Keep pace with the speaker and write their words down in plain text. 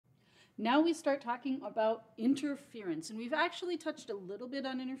Now we start talking about interference. And we've actually touched a little bit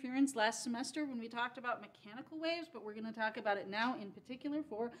on interference last semester when we talked about mechanical waves, but we're going to talk about it now in particular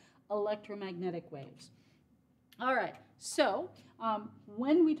for electromagnetic waves. All right, so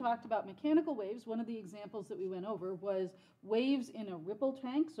when we talked about mechanical waves, one of the examples that we went over was waves in a ripple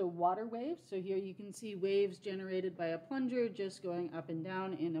tank, so water waves. So here you can see waves generated by a plunger just going up and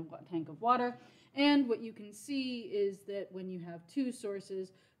down in a tank of water. And what you can see is that when you have two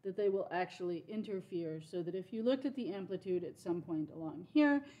sources, that they will actually interfere, so that if you looked at the amplitude at some point along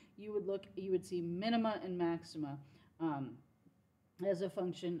here, you would see minima and maxima as a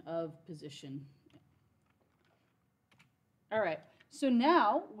function of position. All right, so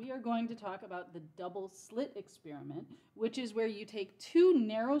now we are going to talk about the double slit experiment, which is where you take two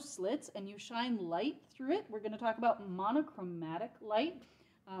narrow slits and you shine light through it. We're going to talk about monochromatic light.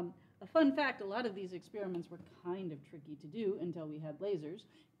 A fun fact, a lot of these experiments were kind of tricky to do until we had lasers,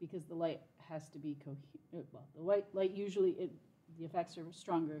 because the light has to be coherent. Well, the white light usually, the effects are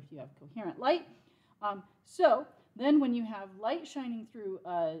stronger if you have coherent light. So then when you have light shining through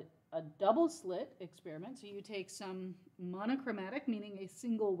a double slit experiment, so you take some monochromatic, meaning a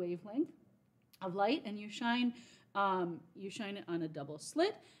single wavelength of light, and you shine it on a double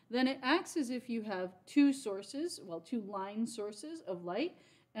slit, then it acts as if you have two sources, well, two line sources of light,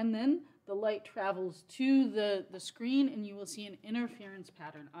 and then the light travels to the screen, and you will see an interference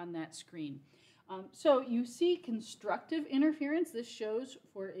pattern on that screen. So you see constructive interference. This shows,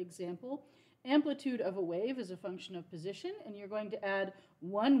 for example, amplitude of a wave is a function of position, and you're going to add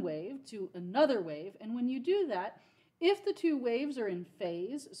one wave to another wave. And when you do that, if the two waves are in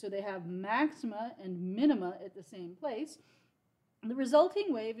phase, so they have maxima and minima at the same place, the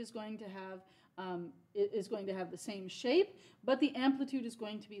resulting wave is going to have the same shape, but the amplitude is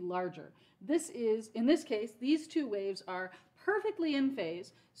going to be larger. This is, in this case, these two waves are perfectly in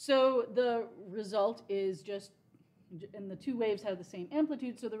phase, so the result is just, and the two waves have the same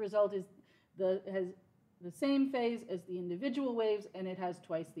amplitude, so the result is has the same phase as the individual waves, and it has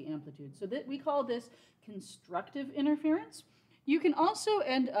twice the amplitude. So that we call this constructive interference. You can also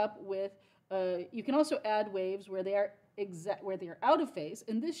end up with, you can also add waves where they are out of phase,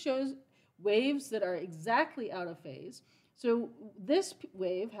 and this shows waves that are exactly out of phase. So this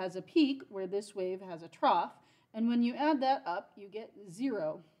wave has a peak where this wave has a trough, and when you add that up, you get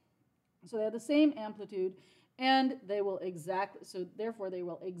 0. So they have the same amplitude, and they will therefore they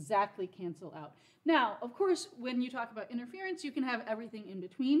will exactly cancel out. Now, of course, when you talk about interference, you can have everything in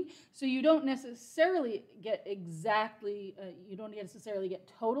between, so you don't necessarily get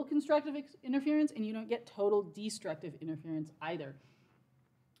total constructive interference, and you don't get total destructive interference either.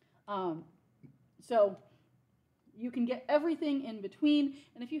 So you can get everything in between,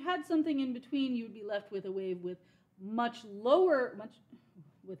 and if you had something in between, you would be left with a wave with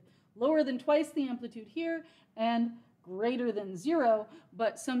lower than twice the amplitude here and greater than 0,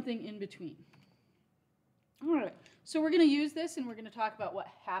 but something in between. All right, so we're going to use this, and we're going to talk about what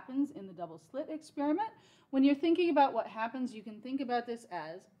happens in the double slit experiment. When you're thinking about what happens, you can think about this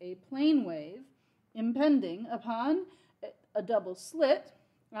as a plane wave impending upon a double slit.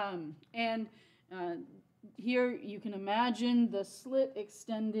 Here you can imagine the slit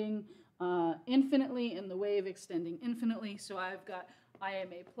extending infinitely and the wave extending infinitely. So I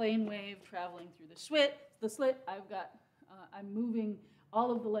am a plane wave traveling through the slit. I'm moving,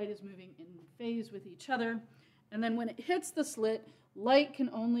 all of the light is moving in phase with each other. And then when it hits the slit, light can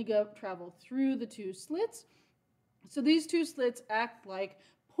only travel through the two slits. So these two slits act like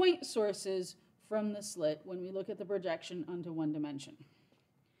point sources from the slit when we look at the projection onto one dimension.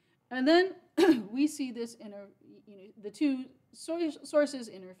 And then we see this, the two sources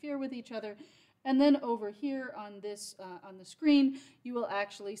interfere with each other, and then over here on this on the screen, you will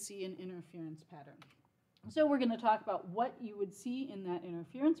actually see an interference pattern. So we're going to talk about what you would see in that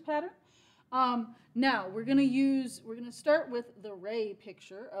interference pattern. Now we're going to start with the ray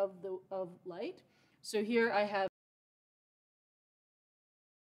picture of light. So here I have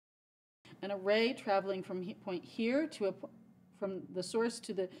an array traveling from point here to from the source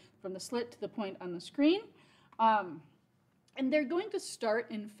from the slit to the point on the screen. And they're going to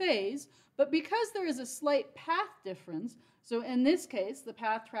start in phase, but because there is a slight path difference, so in this case, the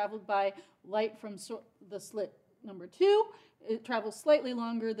path traveled by light from the slit number 2, it travels slightly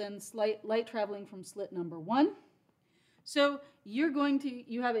longer than light traveling from slit number 1. So you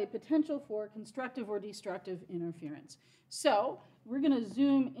have a potential for constructive or destructive interference. So we're going to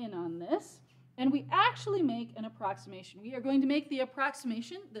zoom in on this, and we actually make an approximation. We are going to make the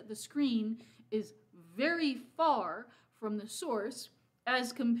approximation that the screen is very far from the source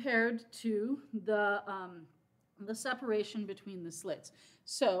as compared to the separation between the slits.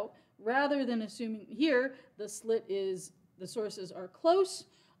 So rather than assuming here the sources are close,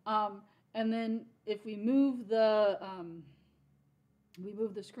 and then if we move the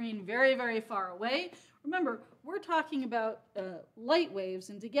screen very, very far away. Remember, we're talking about light waves,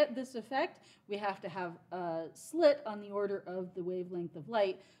 and to get this effect, we have to have a slit on the order of the wavelength of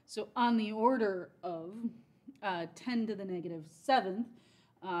light. So on the order of 10 to the negative 7th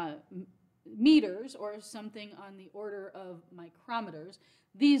meters, or something on the order of micrometers.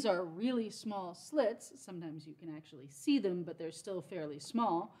 These are really small slits. Sometimes you can actually see them, but they're still fairly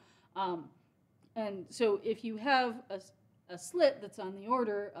small. And so if you have a slit that's on the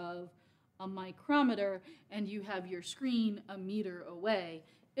order of a micrometer and you have your screen a meter away,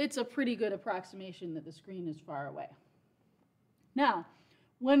 it's a pretty good approximation that the screen is far away. Now,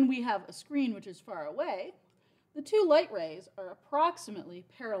 when we have a screen which is far away, the two light rays are approximately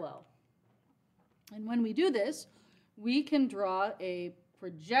parallel. And when we do this, we can draw a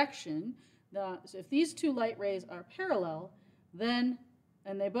projection. So if these two light rays are parallel, then,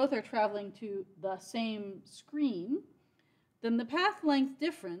 and they both are traveling to the same screen, then the path length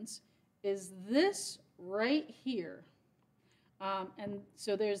difference is this right here. And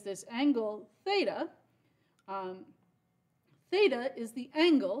so there's this angle theta. Theta is the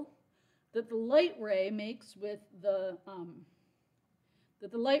angle that the light ray makes with the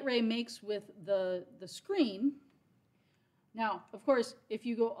screen. Now, of course, if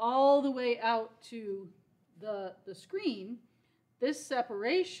you go all the way out to the screen, this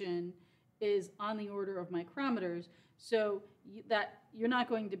separation is on the order of micrometers. So that you're not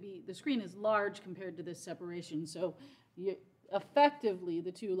going to be, the screen is large compared to this separation. So effectively,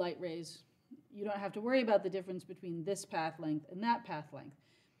 the two light rays, you don't have to worry about the difference between this path length and that path length.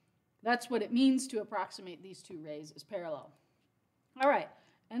 That's what it means to approximate these two rays as parallel. All right,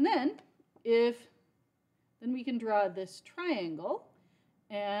 and then then we can draw this triangle,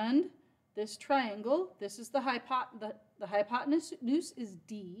 and this triangle, this is the hypotenuse is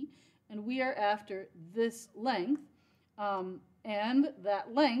D, and we are after this length, and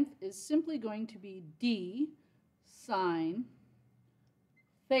that length is simply going to be D sine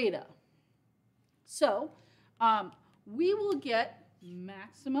theta. So we will get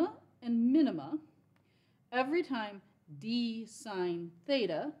maxima and minima every time D sine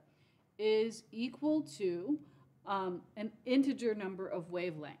theta is equal to an integer number of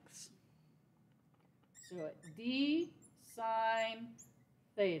wavelengths. So D sine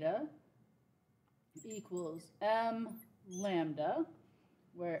theta equals m lambda,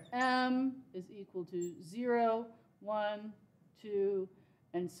 where m is equal to 0, 1, 2,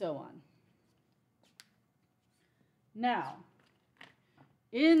 and so on. Now,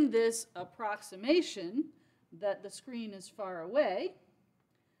 in this approximation that the screen is far away,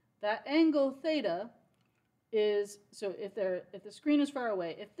 that angle theta is, so if the screen is far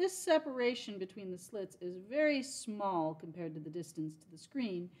away, if this separation between the slits is very small compared to the distance to the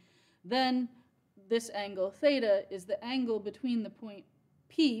screen, then this angle theta is the angle between the point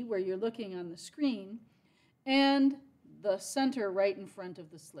P, where you're looking on the screen, and the center right in front of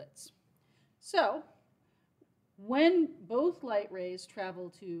the slits. So when both light rays travel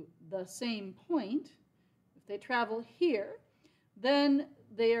to the same point, if they travel here, then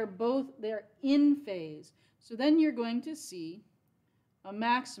they're in phase. So then you're going to see a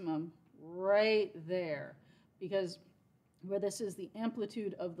maximum right there, because where this is the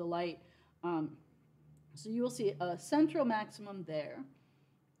amplitude of the light. So you will see a central maximum there.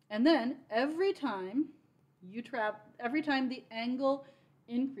 And then every time the angle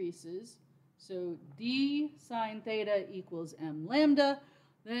increases, so D sine theta equals m lambda,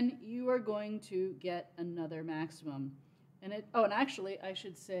 then you are going to get another maximum. And actually, I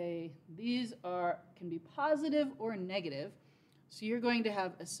should say these can be positive or negative. So you're going to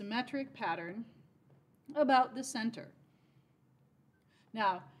have a symmetric pattern about the center.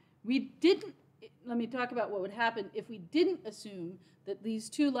 Now, let me talk about what would happen if we didn't assume that these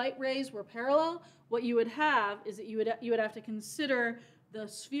two light rays were parallel. What you would have is that you would have to consider the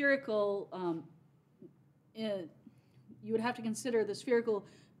spherical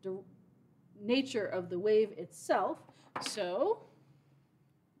nature of the wave itself. So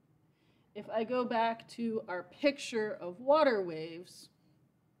if I go back to our picture of water waves,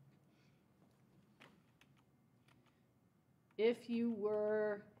 if you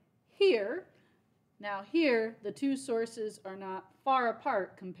were here, now here the two sources are not far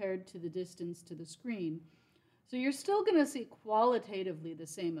apart compared to the distance to the screen. So you're still going to see qualitatively the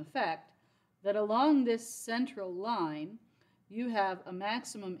same effect, that along this central line you have a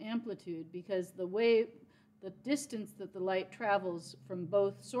maximum amplitude because the distance that the light travels from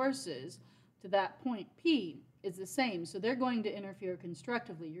both sources to that point P is the same. So they're going to interfere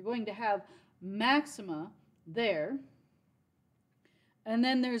constructively. You're going to have maxima there. And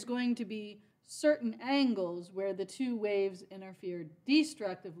then there's going to be certain angles where the two waves interfere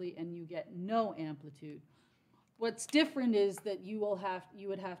destructively and you get no amplitude. What's different is that you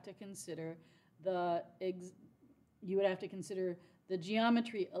would have to consider the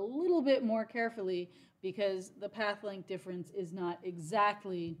geometry a little bit more carefully, because the path length difference is not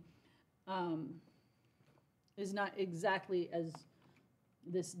exactly as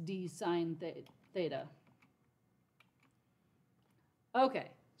this d sine theta. Okay,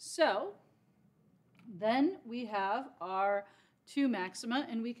 so then we have our two maxima,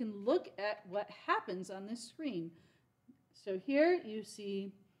 and we can look at what happens on this screen. So here you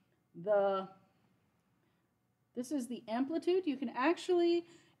see this is the amplitude. You can actually,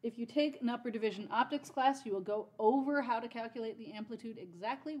 if you take an upper division optics class, you will go over how to calculate the amplitude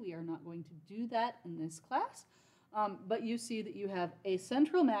exactly. We are not going to do that in this class. But you see that you have a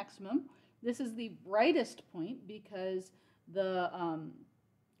central maximum. This is the brightest point because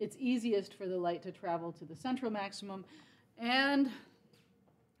it's easiest for the light to travel to the central maximum. And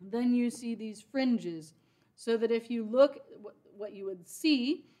then you see these fringes, so that if you look what you would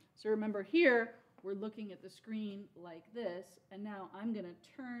see, so remember here, we're looking at the screen like this, and now I'm going to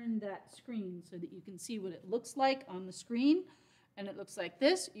turn that screen so that you can see what it looks like on the screen, and it looks like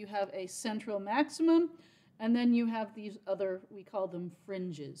this. You have a central maximum, and then you have these other, we call them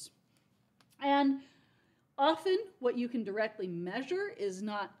fringes. And often what you can directly measure is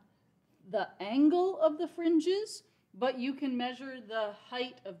not the angle of the fringes, but you can measure the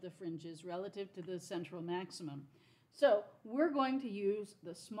height of the fringes relative to the central maximum. So we're going to use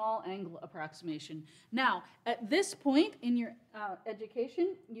the small angle approximation. Now, at this point in your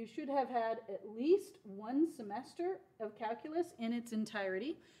education, you should have had at least one semester of calculus in its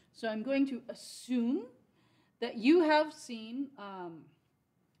entirety. So I'm going to assume that you have seen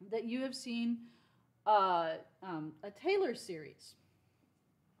a Taylor series.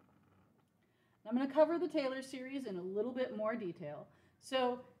 I'm going to cover the Taylor series in a little bit more detail.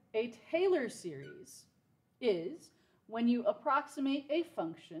 So a Taylor series is when you approximate a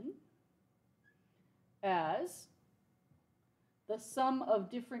function as the sum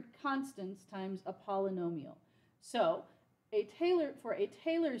of different constants times a polynomial. So for a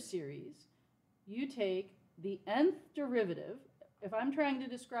Taylor series, you take the nth derivative. If I'm trying to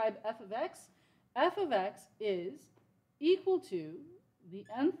describe f of x is equal to the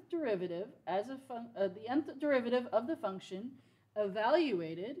nth derivative the nth derivative of the function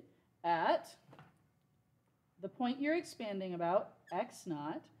evaluated at the point you're expanding about, x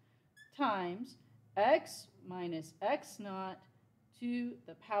naught, times x minus x naught to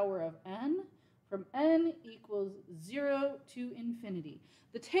the power of n, from n equals 0 to infinity.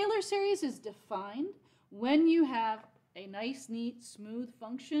 The Taylor series is defined when you have a nice, neat, smooth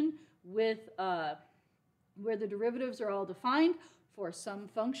function with where the derivatives are all defined. For some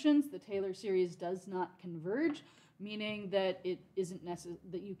functions, the Taylor series does not converge, meaning that it isn't necessary,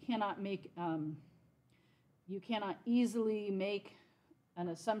 that you cannot make you cannot easily make an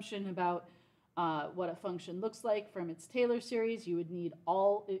assumption about what a function looks like from its Taylor series. You would need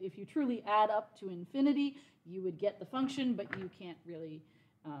if you truly add up to infinity, you would get the function, but you can't really,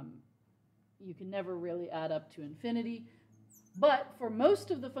 you can never really add up to infinity. But for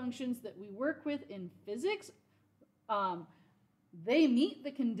most of the functions that we work with in physics, they meet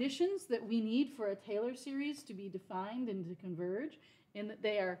the conditions that we need for a Taylor series to be defined and to converge, in that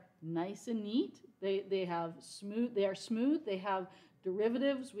they are nice and neat. They are smooth. They have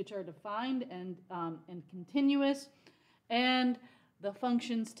derivatives which are defined and continuous, and the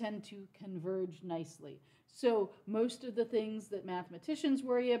functions tend to converge nicely. So most of the things that mathematicians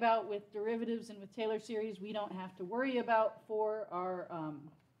worry about with derivatives and with Taylor series, we don't have to worry about for our.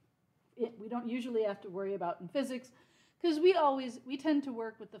 We don't usually have to worry about in physics, because we tend to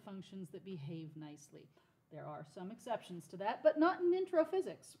work with the functions that behave nicely. There are some exceptions to that, but not in intro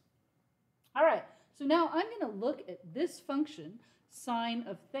physics. All right, so now I'm going to look at this function, sine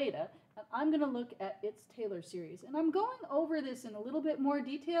of theta, and I'm going to look at its Taylor series. And I'm going over this in a little bit more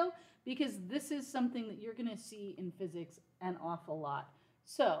detail because this is something that you're going to see in physics an awful lot.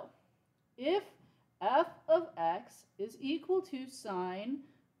 So if f of x is equal to sine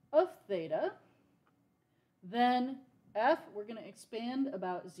of theta, then f, we're going to expand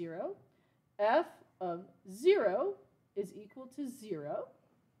about 0. F of 0 is equal to 0.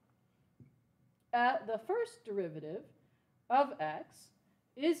 The first derivative of x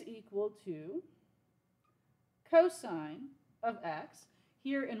is equal to cosine of x.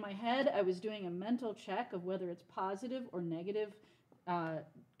 Here in my head, I was doing a mental check of whether it's positive or negative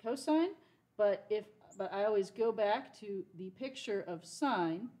cosine. But if but I always go back to the picture of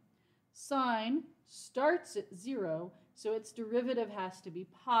sine. Sine starts at 0, so its derivative has to be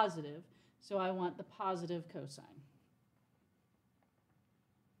positive, so I want the positive cosine.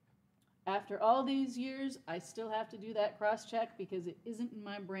 After all these years, I still have to do that cross-check because it isn't in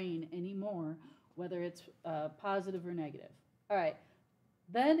my brain anymore, whether it's positive or negative. All right,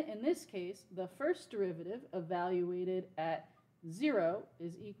 then in this case, the first derivative evaluated at 0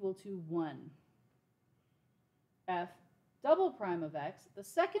 is equal to 1. F double prime of x, the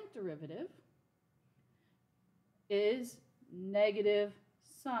second derivative, is negative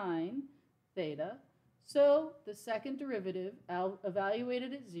sine theta. So the second derivative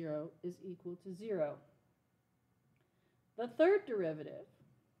evaluated at 0 is equal to 0. The third derivative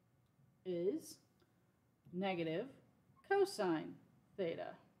is negative cosine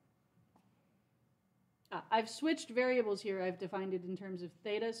theta. I've switched variables here. I've defined it in terms of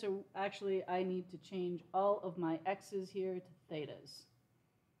theta, so actually I need to change all of my x's here to thetas.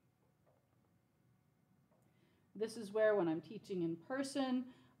 This is where, when I'm teaching in person,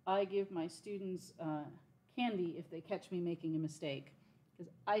 I give my students candy if they catch me making a mistake,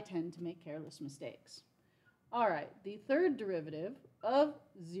 because I tend to make careless mistakes. All right, the third derivative of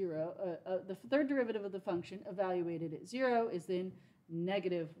the function evaluated at 0 is then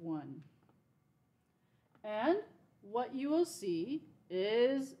negative 1. And what you will see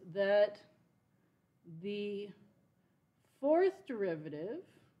is that the fourth derivative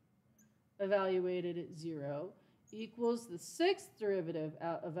evaluated at 0 equals the sixth derivative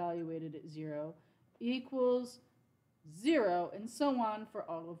evaluated at 0 equals 0, and so on for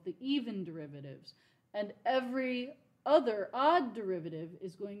all of the even derivatives. And every other odd derivative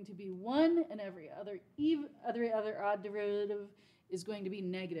is going to be 1, and every other odd derivative is going to be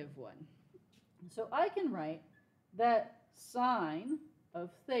negative 1. So I can write that sine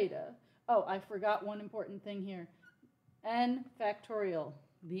of theta, oh, I forgot one important thing here, n factorial,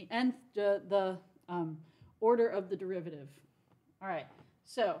 the nth, the order of the derivative. All right,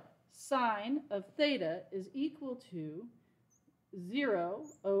 so sine of theta is equal to 0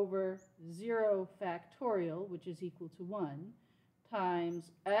 over 0 factorial, which is equal to 1,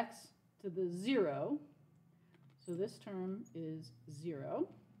 times x to the 0, so this term is 0,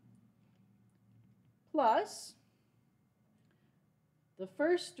 plus the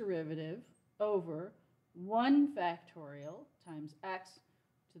first derivative over 1 factorial times x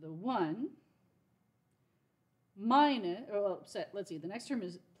to the 1 minus, let's see, the next term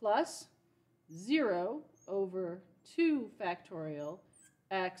is plus 0 over 2 factorial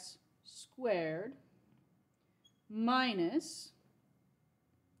x squared minus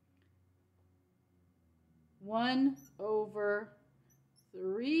 1 over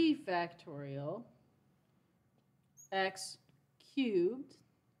 3 factorial x cubed,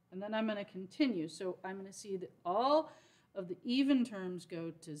 and then I'm going to continue. So I'm going to see that all of the even terms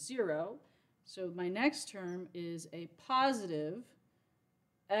go to 0. So my next term is a positive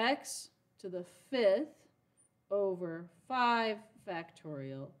x to the 5th over 5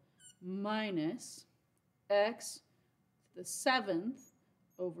 factorial minus x to the 7th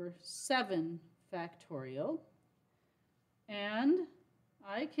over 7 factorial. And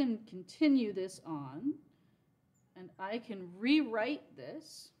I can continue this on, and I can rewrite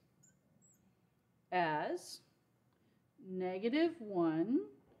this as negative 1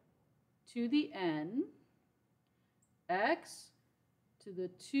 to the n, x to the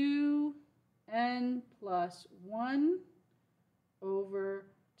 2n plus 1 over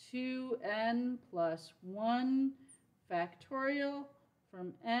 2n plus 1 factorial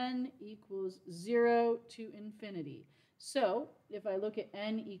from n equals 0 to infinity. So if I look at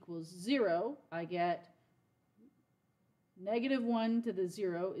n equals 0, I get negative 1 to the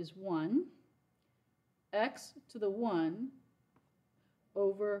 0 is 1, x to the 1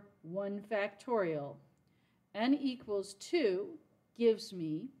 over 1 factorial. N equals 2 gives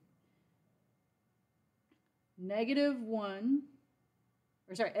me negative 1,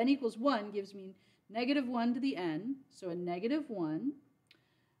 or sorry, n equals 1 gives me negative 1 to the n, so a negative 1,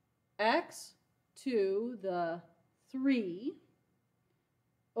 x to the 3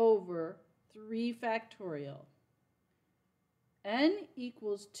 over 3 factorial. N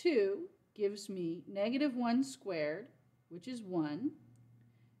equals 2 gives me negative 1 squared, which is 1,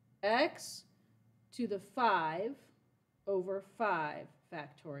 x to the 5 over 5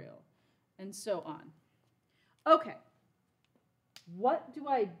 factorial, and so on. Okay, what do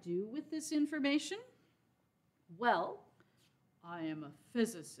I do with this information? Well, I am a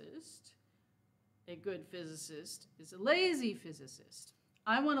physicist. A good physicist is a lazy physicist.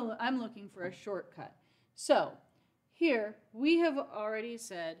 I'm looking for a shortcut. So here we have already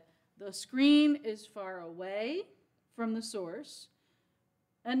said the screen is far away from the source.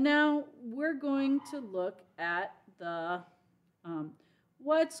 And now we're going to look at the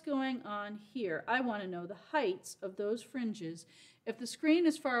what's going on here. I want to know the heights of those fringes. If the screen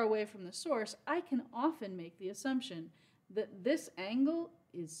is far away from the source, I can often make the assumption that this angle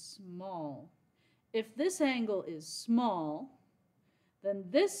is small. If this angle is small, then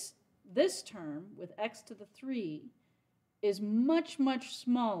this term with x to the 3 is much, much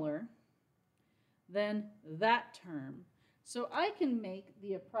smaller than that term. So I can make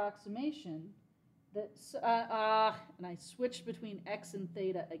the approximation that, and I switched between x and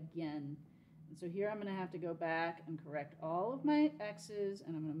theta again. And so here I'm going to have to go back and correct all of my x's,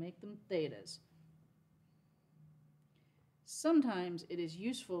 and I'm going to make them thetas. Sometimes it is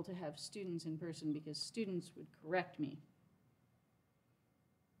useful to have students in person because students would correct me.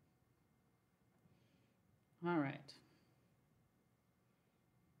 All right.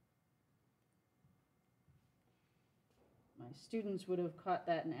 My students would have caught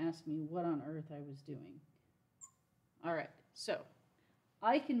that and asked me what on earth I was doing. All right, so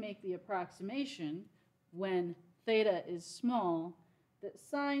I can make the approximation when theta is small that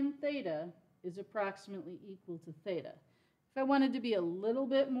sine theta is approximately equal to theta. If I wanted to be a little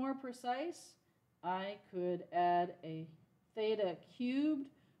bit more precise, I could add a theta cubed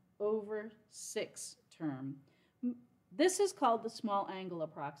over 6 term. This is called the small angle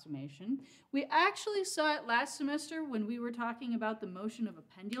approximation. We actually saw it last semester when we were talking about the motion of a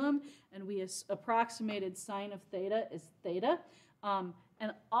pendulum, and we approximated sine of theta as theta.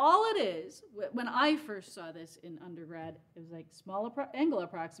 And all it is, when I first saw this in undergrad, it was like small angle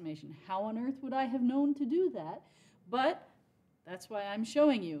approximation. How on earth would I have known to do that? But that's why I'm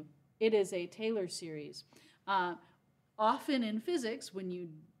showing you. It is a Taylor series. Often in physics, when you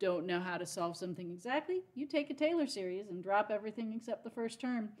don't know how to solve something exactly, you take a Taylor series and drop everything except the first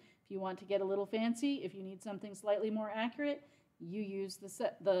term. If you want to get a little fancy, if you need something slightly more accurate, you use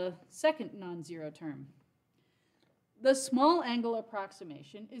the second non-zero term. The small angle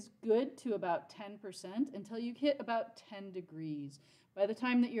approximation is good to about 10% until you hit about 10 degrees. By the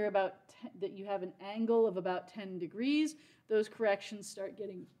time that you have an angle of about 10 degrees, those corrections start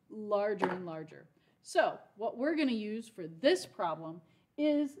getting larger and larger. So what we're going to use for this problem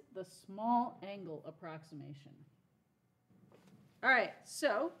is the small angle approximation. All right,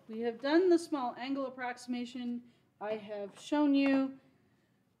 so we have done the small angle approximation. I have shown you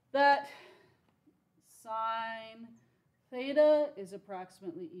that sine theta is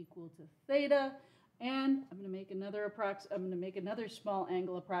approximately equal to theta, and I'm going to make another small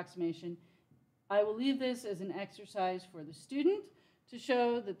angle approximation. I will leave this as an exercise for the student to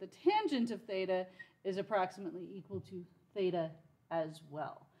show that the tangent of theta is approximately equal to theta as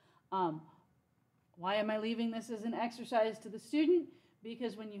well. Why am I leaving this as an exercise to the student?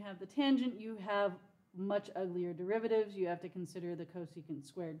 Because when you have the tangent, you have much uglier derivatives. You have to consider the cosecant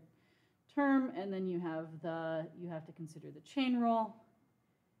squared term, and then you have to consider the chain rule.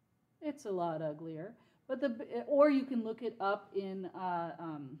 It's a lot uglier. But or you can look it up in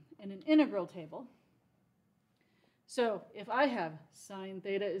an integral table. So if I have sine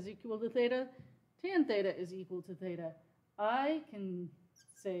theta is equal to theta, tan theta is equal to theta, I can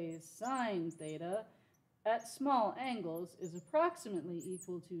say sine theta at small angles is approximately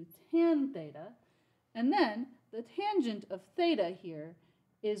equal to tan theta, and then the tangent of theta here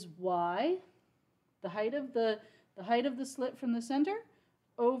is y, the height of the slit from the center,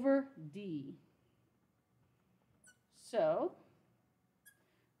 over d. So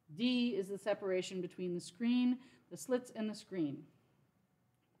d is the separation between the slits and the screen.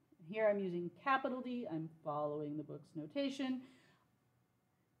 Here I'm using capital D. I'm following the book's notation.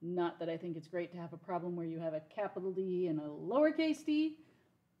 Not that I think it's great to have a problem where you have a capital D and a lowercase d,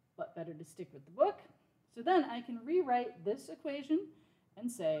 but better to stick with the book. So then I can rewrite this equation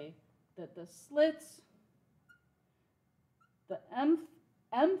and say that the slits, the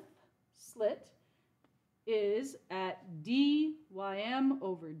mth slit is at dym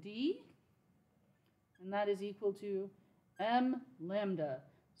over d, and that is equal to m lambda.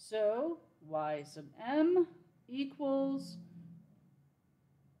 So y sub m equals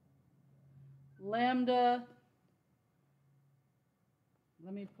lambda,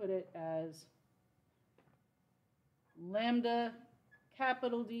 let me put it as lambda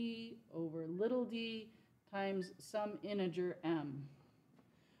capital D over little d times some integer m.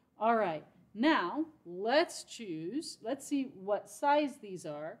 All right, now let's see what size these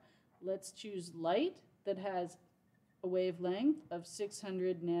are. Let's choose light that has a wavelength of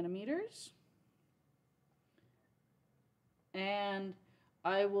 600 nanometers. And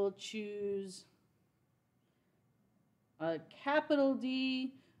I will choose a capital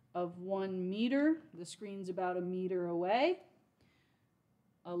D of 1 meter. The screen's about a meter away.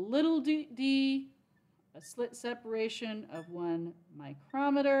 A little d, a slit separation of 1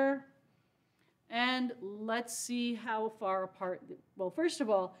 micrometer. And let's see how far apart. Well, first of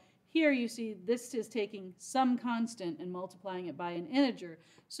all, here you see this is taking some constant and multiplying it by an integer.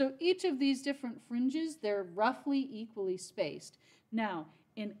 So each of these different fringes, they're roughly equally spaced. Now,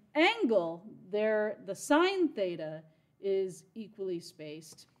 in angle, the sine theta is equally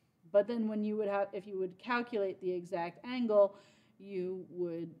spaced. But then when you would have, if you would calculate the exact angle, you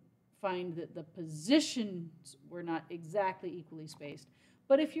would find that the positions were not exactly equally spaced.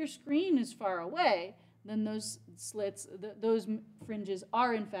 But if your screen is far away, then those slits, those fringes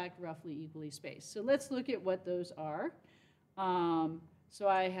are in fact roughly equally spaced. So let's look at what those are. So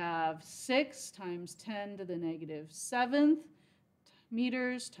I have 6 times 10 to the negative 7th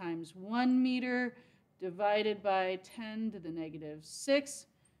meters times 1 meter divided by 10 to the negative 6.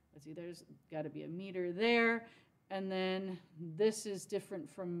 Let's see, there's got to be a meter there. And then this is different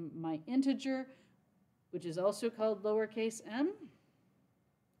from my integer, which is also called lowercase m.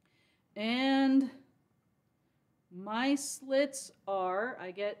 And my slits are,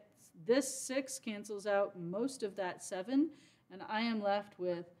 I get this 6 cancels out most of that 7, and I am left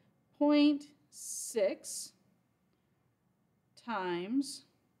with 0.6 times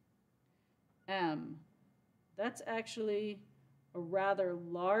m. That's actually a rather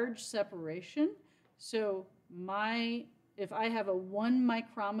large separation. So if I have a 1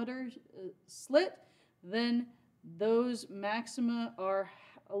 micrometer slit, then those maxima are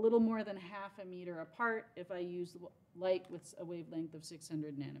a little more than half a meter apart if I use light with a wavelength of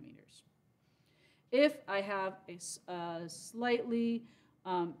 600 nanometers. If I have a slightly,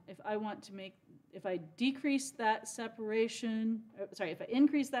 if I decrease that separation, if I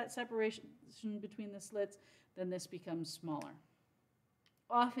increase that separation between the slits, then this becomes smaller.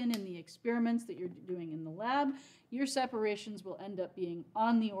 Often in the experiments that you're doing in the lab, your separations will end up being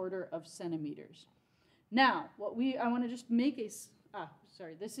on the order of centimeters. Now, I want to just make this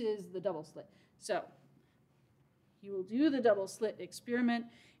is the double slit. So you will do the double slit experiment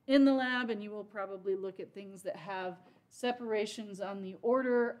in the lab, and you will probably look at things that have separations on the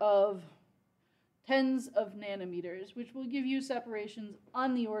order of tens of nanometers, which will give you separations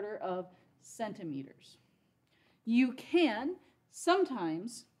on the order of centimeters. You can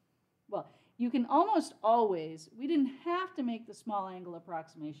sometimes, you can almost always, we didn't have to make the small angle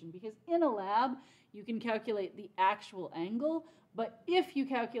approximation because in a lab you can calculate the actual angle, but if you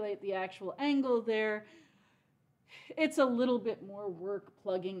calculate the actual angle there, it's a little bit more work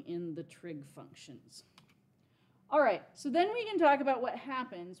plugging in the trig functions. All right, so then we can talk about what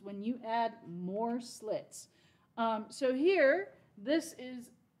happens when you add more slits. So here, this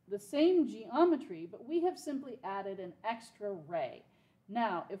is the same geometry, but we have simply added an extra ray.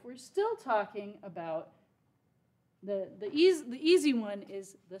 Now, if we're still talking about the easy one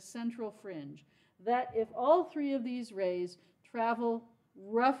is the central fringe, that if all 3 of these rays travel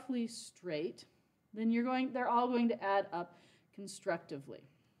roughly straight, then they're all going to add up constructively.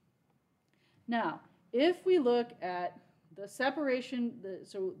 Now, if we look at the separation,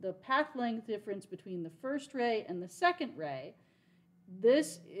 so the path length difference between the first ray and the second ray,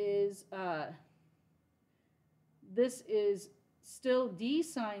 this is still d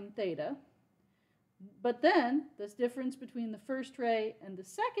sine theta, but then this difference between the first ray and the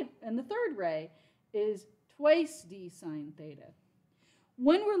second and the third ray is twice d sine theta.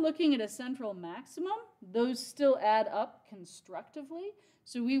 When we're looking at a central maximum, those still add up constructively,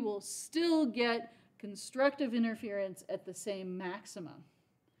 so we will still get constructive interference at the same maximum.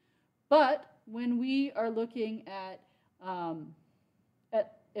 But when we are looking at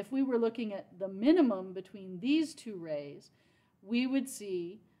if we were looking at the minimum between these 2 rays, we would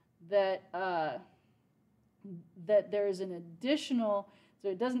see that that there is an additional, so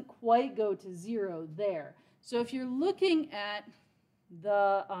it doesn't quite go to 0 there. So if you're looking at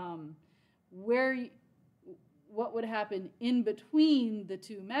the what would happen in between the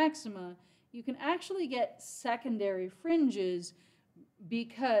 2 maxima, you can actually get secondary fringes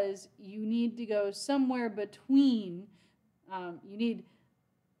because you need to go somewhere between, you need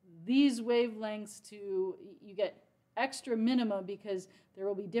these wavelengths you get extra minima because there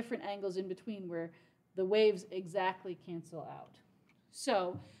will be different angles in between where the waves exactly cancel out.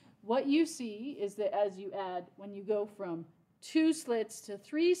 So what you see is that when you go from 2 slits to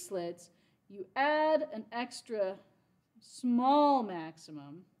 3 slits, you add an extra small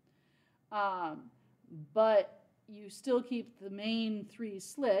maximum, but you still keep the main 3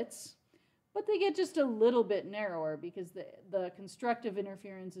 slits, but they get just a little bit narrower because the constructive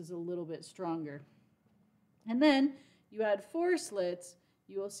interference is a little bit stronger. And then you add 4 slits,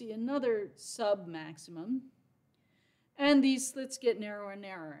 you will see another sub-maximum. And these slits get narrower and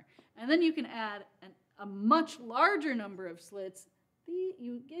narrower. And then you can add a much larger number of slits.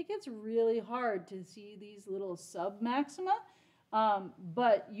 It gets really hard to see these little sub-maxima,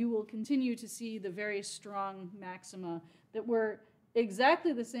 but you will continue to see the very strong maxima that were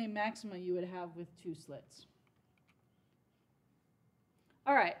exactly the same maxima you would have with two slits.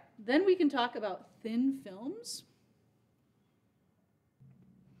 All right, then we can talk about thin films.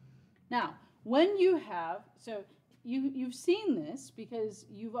 Now, when you have, so you've seen this because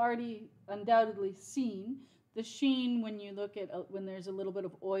you've already undoubtedly seen the sheen when you look at when there's a little bit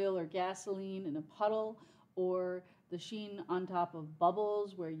of oil or gasoline in a puddle, or the sheen on top of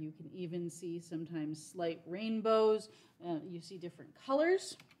bubbles where you can even see sometimes slight rainbows. You see different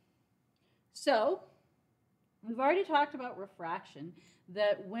colors. So we've already talked about refraction,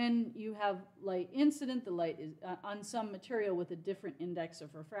 that when you have light incident, the light is on some material with a different index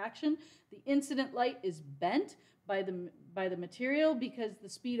of refraction, the incident light is bent by the material because the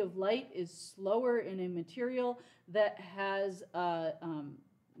speed of light is slower in a material that has a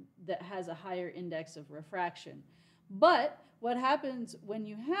higher index of refraction. But what happens when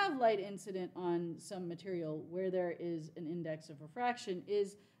you have light incident on some material where there is an index of refraction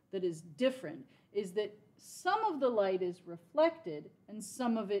is different, is that some of the light is reflected and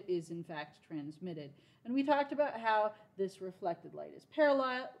some of it is in fact transmitted. And we talked about how this reflected light is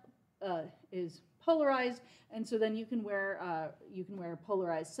polarized, and so then you can wear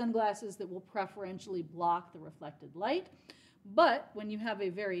polarized sunglasses that will preferentially block the reflected light. But when you have a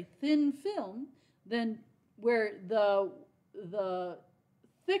very thin film, then where the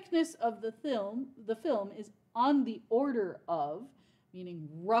thickness of the film is on the order of, meaning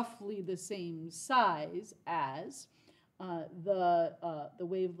roughly the same size as the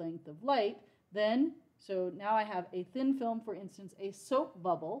wavelength of light, then, so now I have a thin film, for instance, a soap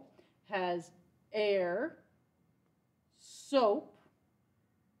bubble has air, soap,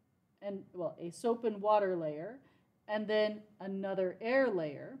 and, well, a soap and water layer, and then another air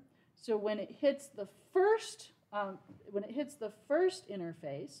layer. So when it hits the first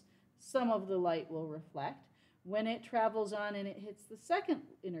interface, some of the light will reflect. When it travels on and it hits the second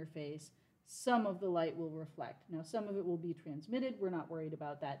interface, some of the light will reflect. Now, some of it will be transmitted. We're not worried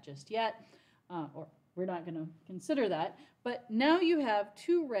about that just yet, or we're not going to consider that. But now you have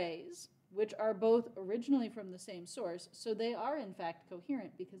two rays, which are both originally from the same source, so they are in fact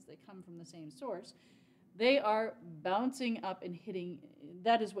coherent because they come from the same source. They are bouncing up and hitting.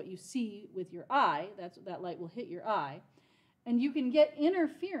 That is what you see with your eye. That light will hit your eye. And you can get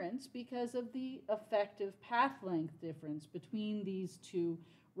interference because of the effective path length difference between these two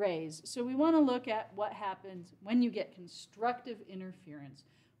rays. So we want to look at what happens when you get constructive interference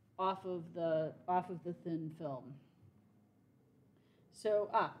off of the thin film. So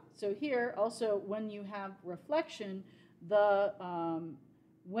here also, when you have reflection,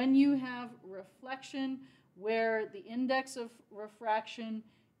 where the index of refraction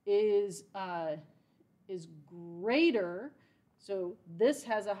is greater, so this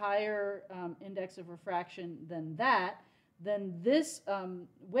has a higher index of refraction than that, then this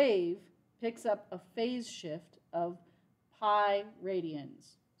wave picks up a phase shift of pi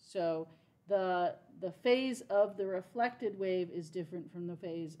radians. So the phase of the reflected wave is different from the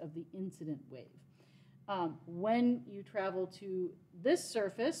phase of the incident wave. When you travel to this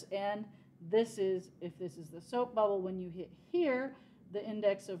surface, and if this is the soap bubble, when you hit here, the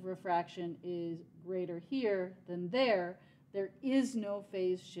index of refraction is greater here than there. There is no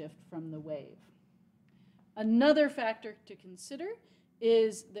phase shift from the wave. Another factor to consider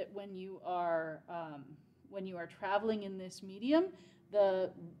is that when you are traveling in this medium,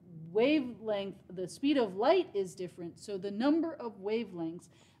 the wavelength, the speed of light is different, so the number of wavelengths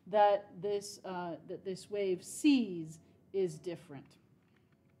that this wave sees is different.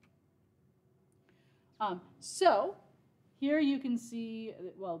 So here you can see,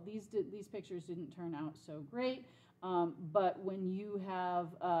 well, these pictures didn't turn out so great, but when you have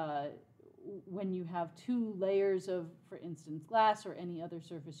two layers of, for instance, glass or any other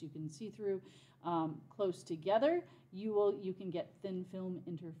surface you can see through close together, you can get thin film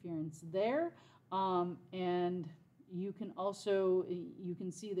interference there, and you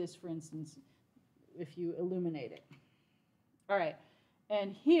can see this, for instance, if you illuminate it. All right,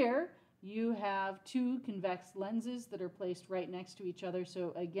 and here you have two convex lenses that are placed right next to each other.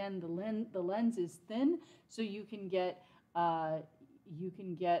 So again, the lens is thin, so you can get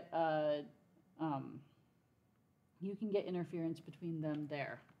interference between them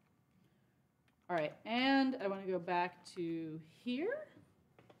there. All right, and I want to go back to here.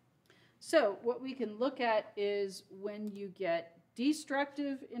 So what we can look at is when you get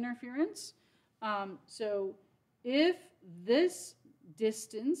destructive interference. So if this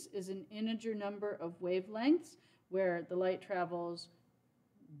distance is an integer number of wavelengths where the light travels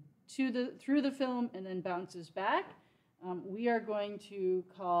through the film and then bounces back, we are going to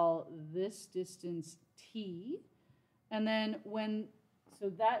call this distance t. And then so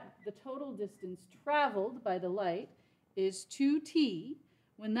that the total distance traveled by the light is 2t.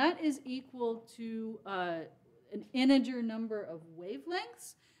 When that is equal to an integer number of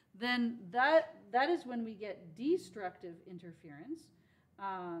wavelengths, then that is when we get destructive interference.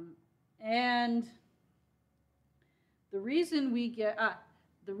 And the reason we get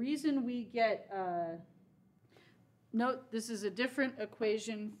note this is a different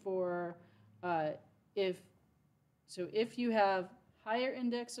equation for if you have higher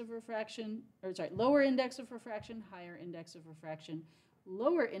index of refraction, or sorry, lower index of refraction, higher index of refraction,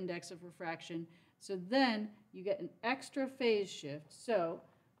 lower index of refraction, so then you get an extra phase shift. So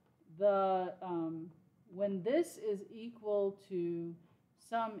the when this is equal to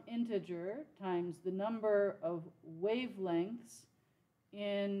some integer times the number of wavelengths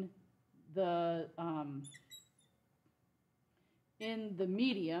in the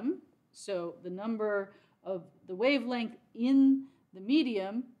medium, so the number of the wavelength in the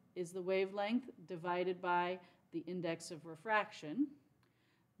medium is the wavelength divided by the index of refraction,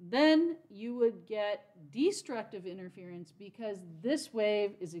 then you would get destructive interference because this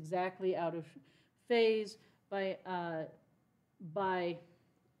wave is exactly out of phase by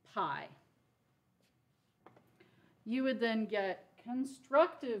pi. You would then get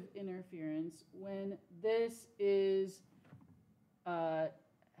constructive interference when this is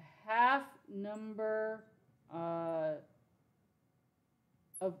half number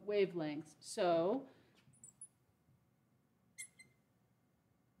of wavelengths. So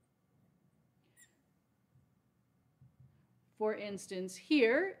for instance,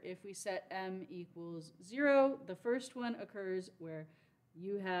 here, if we set m equals 0, the first one occurs where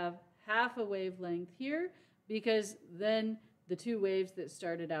you have half a wavelength here, because then the two waves that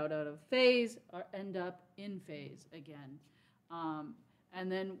started out of phase end up in phase again. And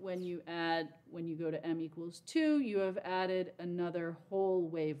then when you go to m equals 2, you have added another whole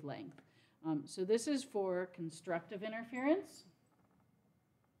wavelength. So this is for constructive interference.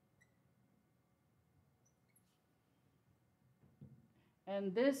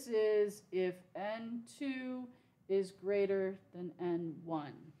 And this is if n2 is greater than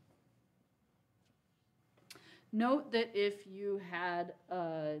n1. Note that if you had,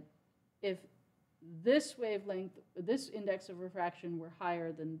 if this wavelength, this index of refraction were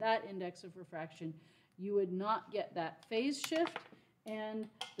higher than that index of refraction, you would not get that phase shift, and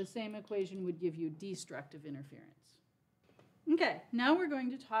the same equation would give you destructive interference. Okay, now we're going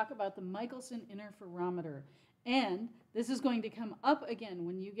to talk about the Michelson interferometer. And this is going to come up again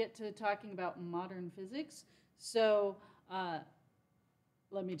when you get to talking about modern physics. So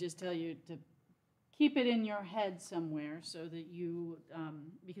let me just tell you to keep it in your head somewhere so that you,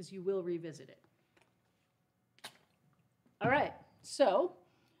 because you will revisit it. All right, so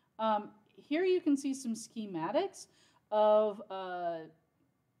here you can see some schematics of a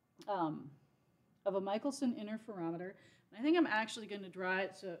Michelson interferometer. And I think I'm actually going to draw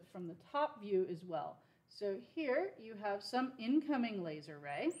it so from the top view as well. So here you have some incoming laser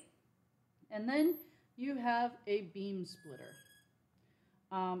ray, and then you have a beam splitter.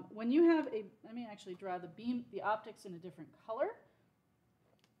 When you have let me actually draw the optics in a different color,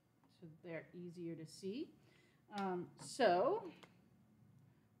 so they're easier to see. So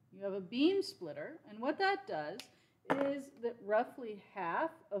you have a beam splitter, and what that does is that roughly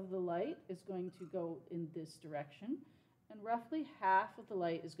half of the light is going to go in this direction, and roughly half of the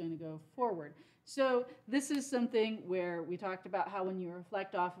light is going to go forward. So this is something where we talked about how when you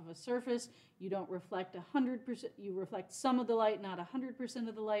reflect off of a surface, you don't reflect 100%, you reflect some of the light, not 100%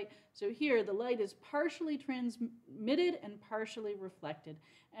 of the light. So here the light is partially transmitted and partially reflected.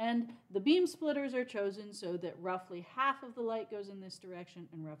 And the beam splitters are chosen so that roughly half of the light goes in this direction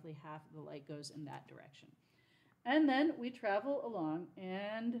and roughly half of the light goes in that direction. And then we travel along,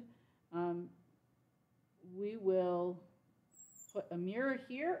 and we will put a mirror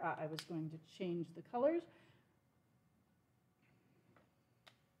here. I was going to change the colors.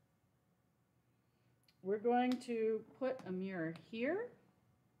 We're going to put a mirror here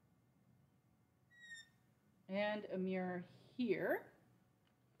and a mirror here,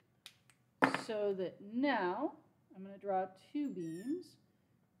 so that now I'm going to draw two beams.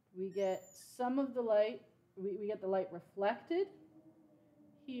 We get some of the light, we get the light reflected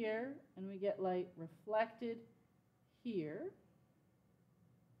here, and we get light reflected here.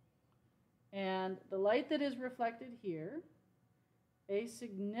 And the light that is reflected here a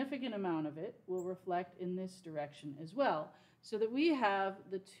significant amount of it will reflect in this direction as well. So that we have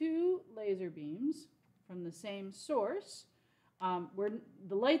the two laser beams from the same source, where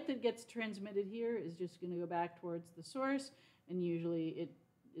the light that gets transmitted here is just going to go back towards the source, and usually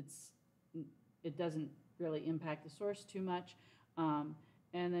it doesn't really impact the source too much.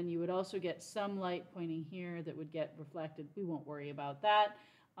 And then you would also get some light pointing here that would get reflected. We won't worry about that.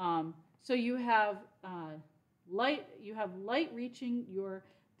 So you have light reaching your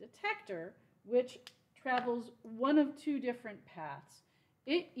detector, which travels one of two different paths.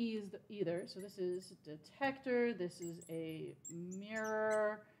 It is either, so this is detector, this is a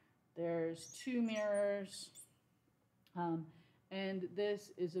mirror, there's two mirrors, and this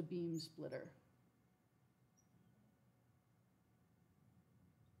is a beam splitter.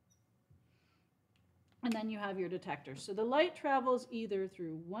 And then you have your detector. So the light travels either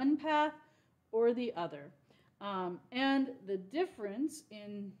through one path or the other. And the difference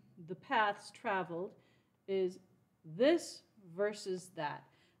in the paths traveled is this versus that.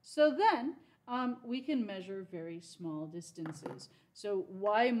 So then we can measure very small distances. So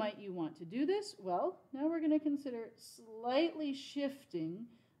why might you want to do this? Well, now we're going to consider slightly shifting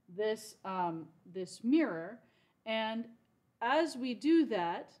this, this mirror. And as we do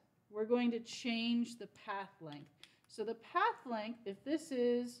that, we're going to change the path length. So the path length, if this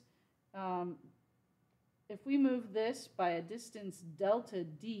is, if we move this by a distance delta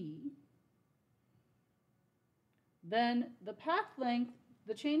d, then the path length,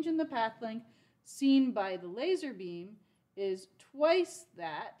 the change in the path length seen by the laser beam is twice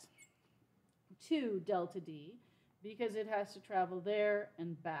that, 2 delta d, because it has to travel there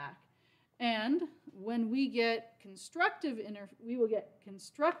and back. And when we get we will get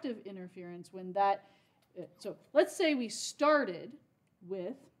constructive interference when that, so let's say we started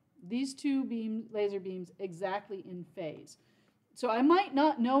with these two laser beams exactly in phase. So I might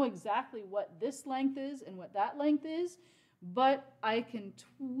not know exactly what this length is and what that length is, but I can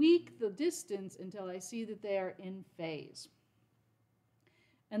tweak the distance until I see that they are in phase.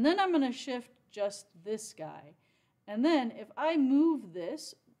 And then I'm going to shift just this guy. And then if I move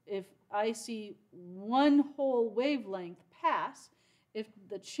this, if I see one whole wavelength pass, if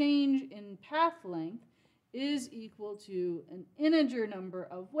the change in path length is equal to an integer number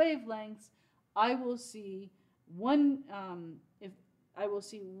of wavelengths, I will see one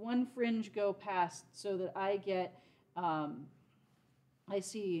one fringe go past, so that I get I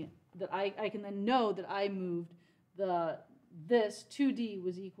see that I can then know that I moved this 2D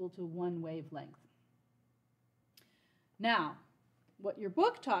was equal to one wavelength. Now, what your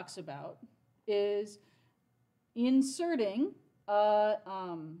book talks about is inserting an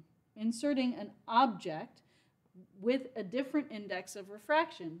object with a different index of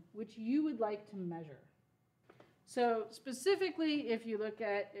refraction, which you would like to measure. So specifically, if you look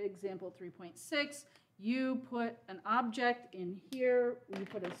at example 3.6, you put an object in here, you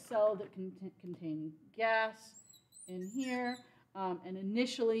put a cell that can contain gas in here, and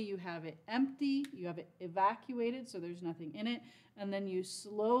initially you have it empty, you have it evacuated, so there's nothing in it, and then you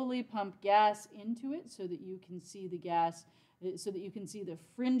slowly pump gas into it so that you can see the gas, so that you can see the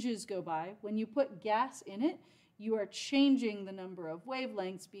fringes go by. When you put gas in it, you are changing the number of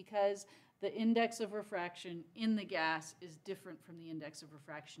wavelengths because the index of refraction in the gas is different from the index of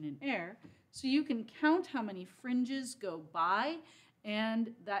refraction in air. So you can count how many fringes go by,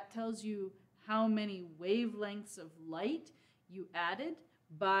 and that tells you how many wavelengths of light you added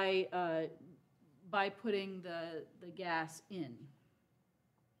by putting the gas in.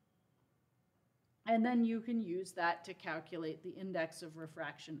 And then you can use that to calculate the index of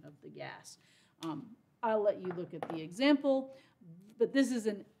refraction of the gas. I'll let you look at the example, but this is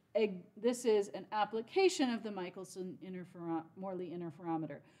an application of the Michelson-Morley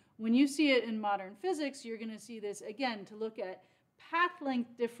interferometer. When you see it in modern physics, you're going to see this again to look at path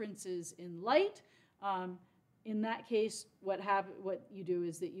length differences in light. In that case, what you do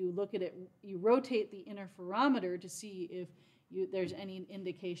is that you look at it, you rotate the interferometer to see if there's any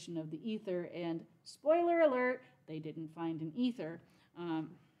indication of the ether, and spoiler alert, they didn't find an ether.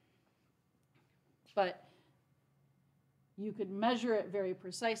 But you could measure it very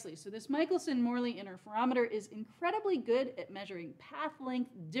precisely. So this Michelson-Morley interferometer is incredibly good at measuring path length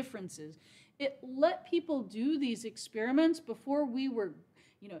differences. It let people do these experiments before we were,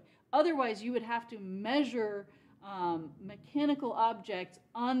 otherwise you would have to measure mechanical objects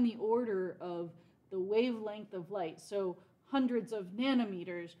on the order of the wavelength of light, so hundreds of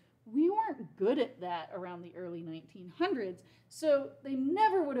nanometers. We weren't good at that around the early 1900s, so they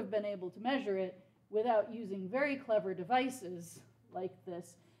never would have been able to measure it without using very clever devices like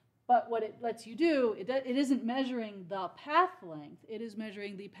this. But what it lets you do, it isn't measuring the path length, it is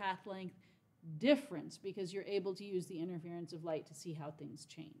measuring the path length difference, because you're able to use the interference of light to see how things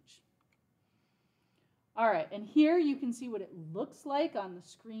change. All right, and here you can see what it looks like on the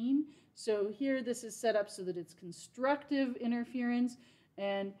screen. So here this is set up so that it's constructive interference,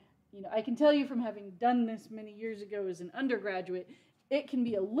 and I can tell you from having done this many years ago as an undergraduate, it can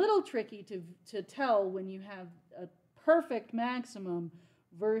be a little tricky to tell when you have a perfect maximum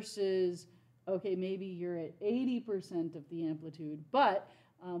versus, okay, maybe you're at 80% of the amplitude, but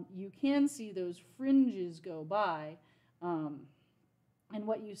you can see those fringes go by, and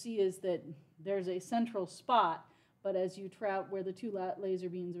what you see is that there's a central spot, but as you travel where the two laser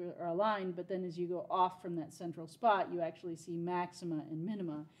beams are aligned, but then as you go off from that central spot, you actually see maxima and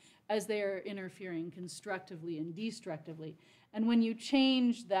minima as they are interfering constructively and destructively. And when you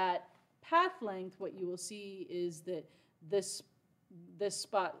change that path length, what you will see is that this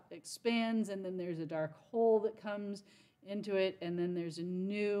spot expands, and then there's a dark hole that comes into it, and then there's a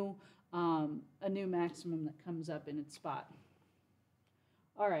new maximum that comes up in its spot.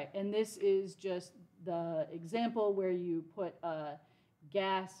 All right, and this is just the example where you put a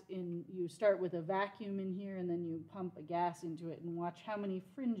gas in, you start with a vacuum in here, and then you pump a gas into it and watch how many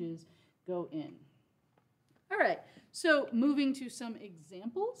fringes go in. All right, so moving to some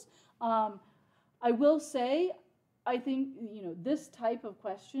examples. I will say, I think this type of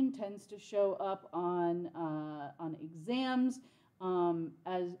question tends to show up on exams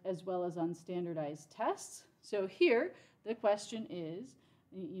as well as on standardized tests. So here the question is,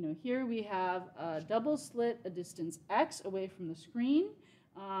 here we have a double slit a distance x away from the screen,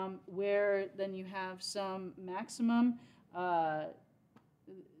 where then you have some maximum.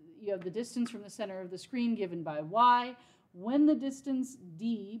 You have the distance from the center of the screen given by y. When the distance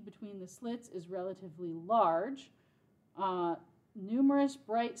d between the slits is relatively large, numerous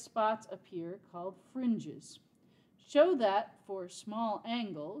bright spots appear called fringes. Show that for small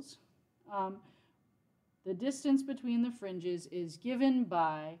angles, the distance between the fringes is given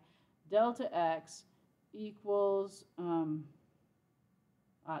by delta x equals,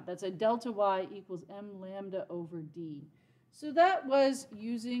 that's a delta y equals m lambda over d. So that was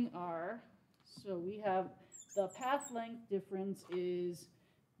using so we have the path length difference is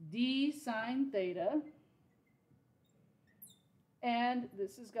d sine theta, and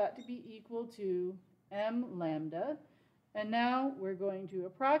this has got to be equal to m lambda. And now we're going to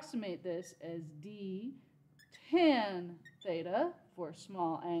approximate this as d tan theta for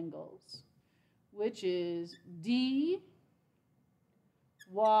small angles, which is d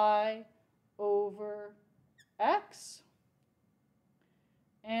y over x.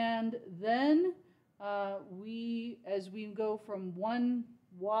 And then as we go from one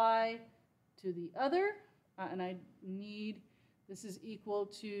y to the other, and I need, this is equal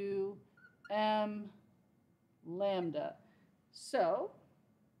to m lambda. So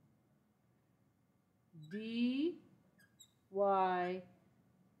d y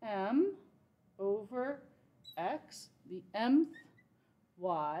m over x, the mth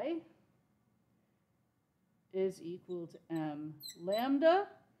y, is equal to m lambda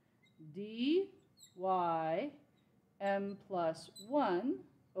d y m plus 1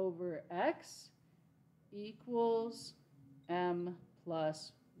 over x equals m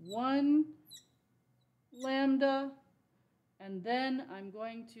plus 1 lambda. And then I'm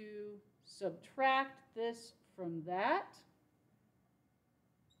going to subtract this from that,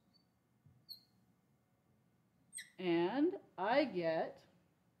 and I get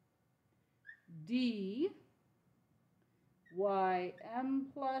d y m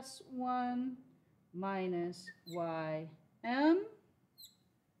plus 1 minus y m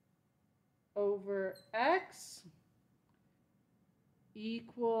over x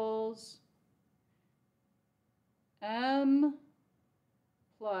equals m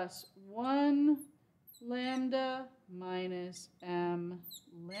plus 1 lambda minus m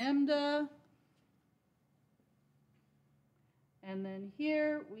lambda. And then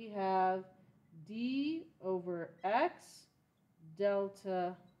here we have d over x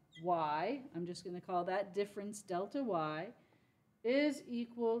delta y, I'm just going to call that difference delta y, is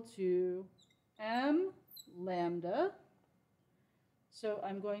equal to m lambda. So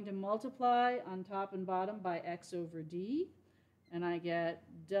I'm going to multiply on top and bottom by x over d, and I get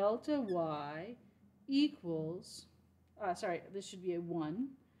delta y equals, sorry, this should be a 1.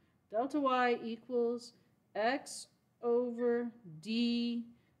 Delta y equals x over d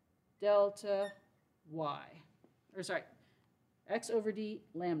delta y, or sorry, x over d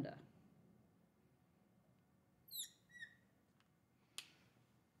lambda.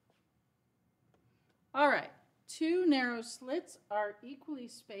 All right, two narrow slits are equally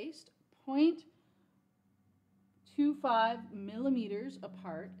spaced 0.25 millimeters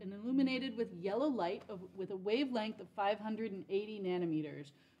apart and illuminated with yellow light with a wavelength of 580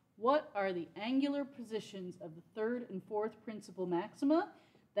 nanometers. What are the angular positions of the third and fourth principal maxima?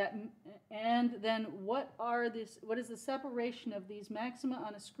 And then what is the separation of these maxima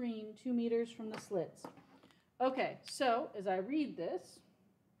on a screen 2 meters from the slits? Okay, so as I read this,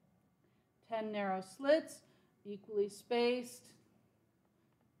 10 narrow slits, equally spaced,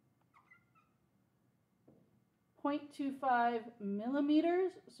 0.25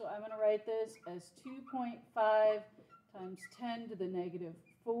 millimeters. So I'm going to write this as 2.5 times 10 to the negative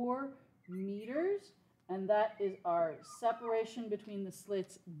 4 meters. And that is our separation between the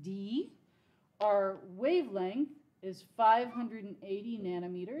slits D. Our wavelength is 580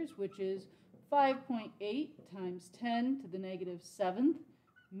 nanometers, which is 5.8 times 10 to the negative 7th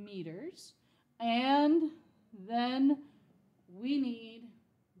meters. And then we need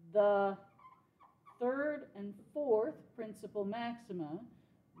the third and fourth principal maxima,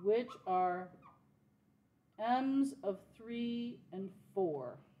 which are m's of 3 and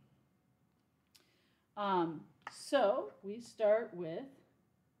 4. So we start with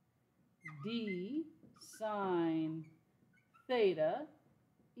d sine theta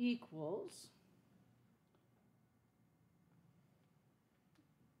equals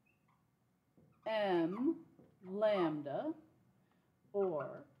m lambda,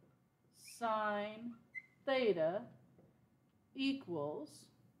 or sine theta equals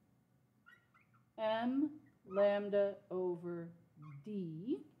m lambda over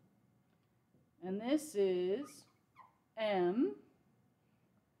d. And this is m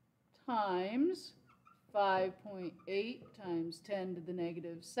times 5.8 times 10 to the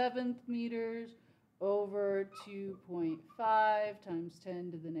negative 7th meters over 2.5 times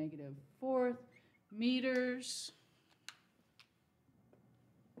 10 to the negative 4th meters.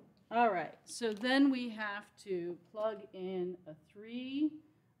 All right, so then we have to plug in a 3.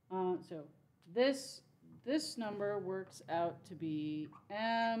 So this number works out to be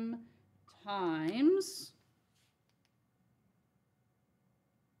m times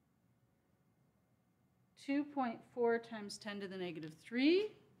 2.4 times 10 to the negative 3.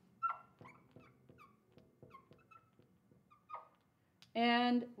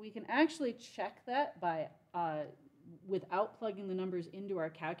 And we can actually check that by without plugging the numbers into our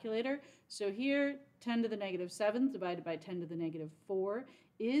calculator. So here, 10 to the negative 7th divided by 10 to the negative 4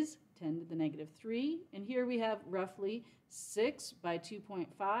 is 10 to the negative 3. And here we have roughly 6 by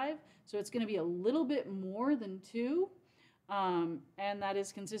 2.5. So it's going to be a little bit more than 2. And that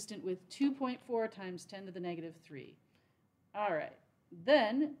is consistent with 2.4 times 10 to the negative 3. All right.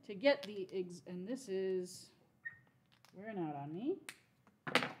 Then, to get the, and this is, we're not on me.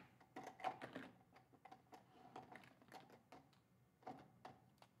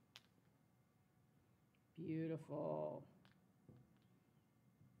 Beautiful.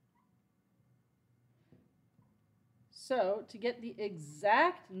 So to get the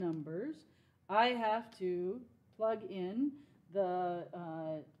exact numbers, I have to plug in the,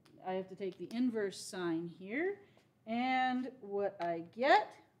 I have to take the inverse sign here, and what I get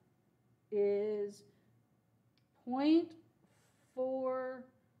is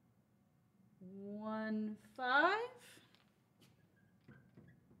 0.415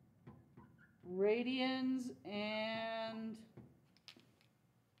 radians and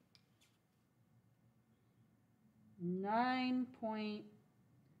 9 point,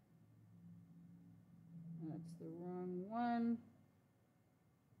 that's the wrong one.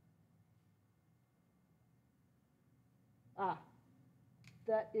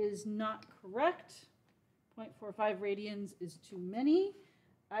 That is not correct. 0.45 radians is too many.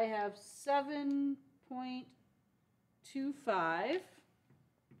 I have 7.25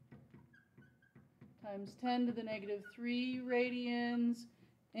 times 10 to the negative 3 radians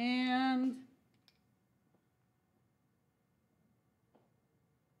and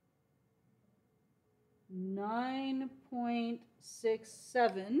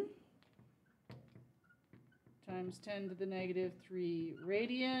 9.67 times 10 to the negative 3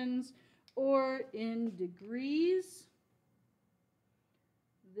 radians, or in degrees,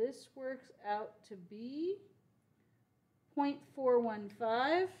 this works out to be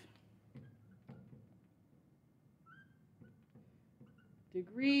 0.415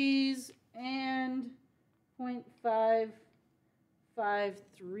 degrees and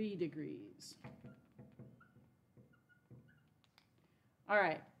 0.553 degrees. All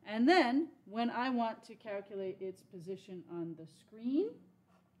right, and then when I want to calculate its position on the screen,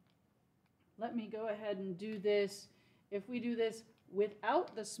 let me go ahead and do this. If we do this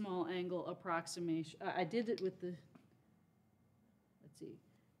without the small angle approximation. I did it with the, let's see.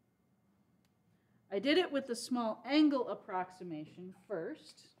 I did it with the small angle approximation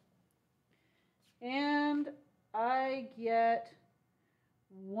first. And I get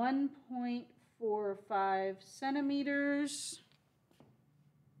 1.45 centimeters.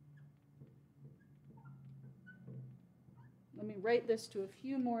 Let me write this to a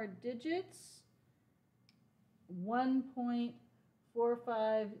few more digits.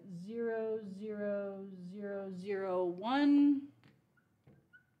 1.4500001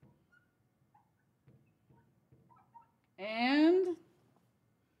 and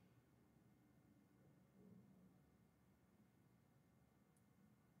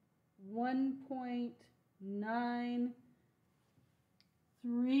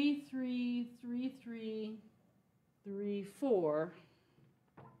 1.9333334.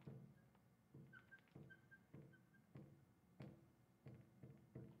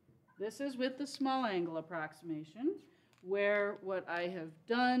 This is with the small angle approximation, where what I have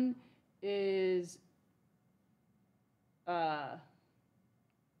done is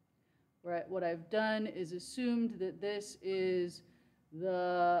what I've done is assumed that this is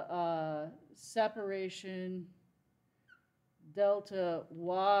the separation delta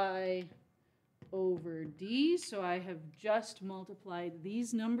y over d. So I have just multiplied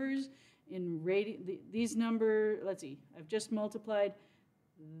these numbers in let's see, I've just multiplied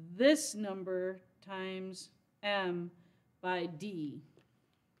this number times m by d.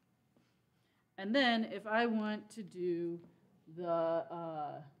 And then if I want to do the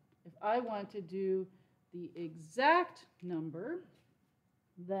exact number,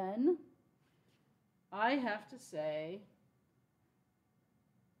 then I have to say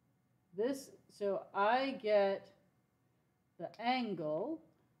this, so I get the angle,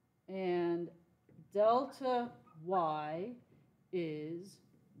 and delta y is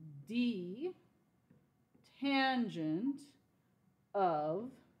d tangent of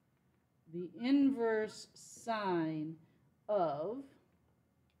the inverse sine of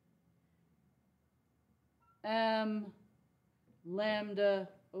m lambda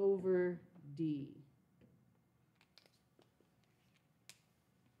over d.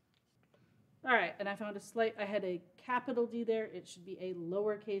 All right, and I found I had a capital D there. It should be a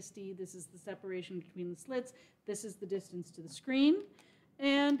lowercase d. This is the separation between the slits. This is the distance to the screen.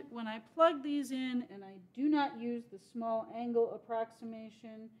 And when I plug these in and I do not use the small angle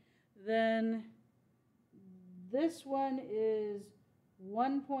approximation, then this one is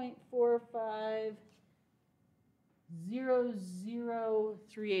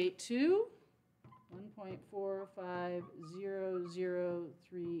 1.4500382.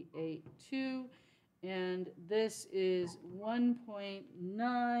 1.4500382, and this is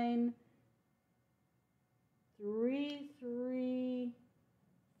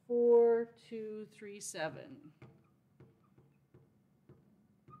 1.9334237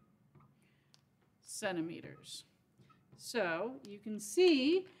 centimeters. So you can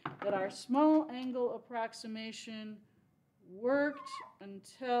see that our small angle approximation worked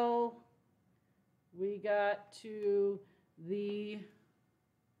until we got to the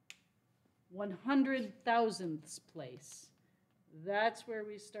 100,000th place. That's where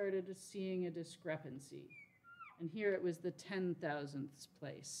we started seeing a discrepancy. And here it was the 10,000th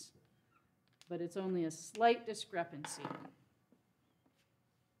place. But it's only a slight discrepancy.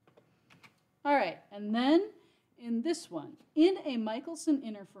 All right, and then in this one, in a Michelson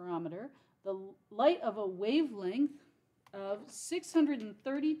interferometer, the light of a wavelength of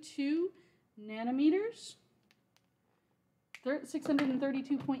 632 nanometers,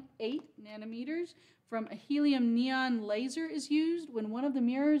 632.8 nanometers from a helium neon laser is used. When one of the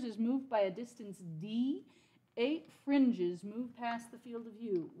mirrors is moved by a distance d, 8 fringes move past the field of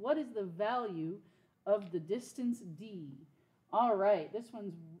view. What is the value of the distance d? All right, this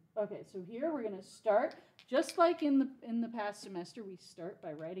one's, okay, so here we're going to start, just like in the past semester, we start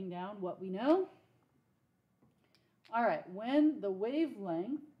by writing down what we know. All right, when the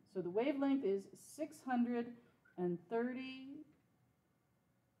wavelength, so the wavelength is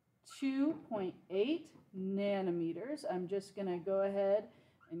 632.8 nanometers. I'm just going to go ahead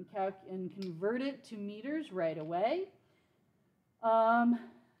and convert it to meters right away. And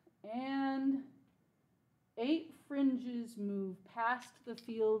 8 fringes move past the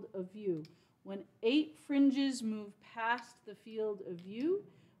field of view. When 8 fringes move past the field of view,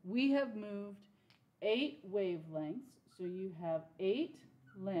 we have moved 8 wavelengths. So you have 8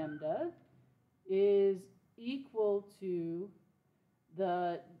 lambda is equal to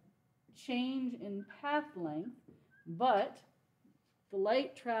the change in path length, but The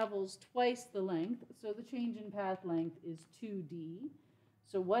light travels twice the length, so the change in path length is 2d.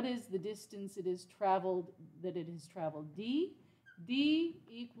 So what is the distance it has traveled d? D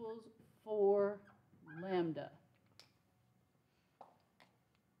equals 4 lambda.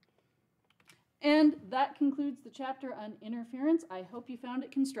 And that concludes the chapter on interference. I hope you found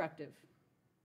it constructive.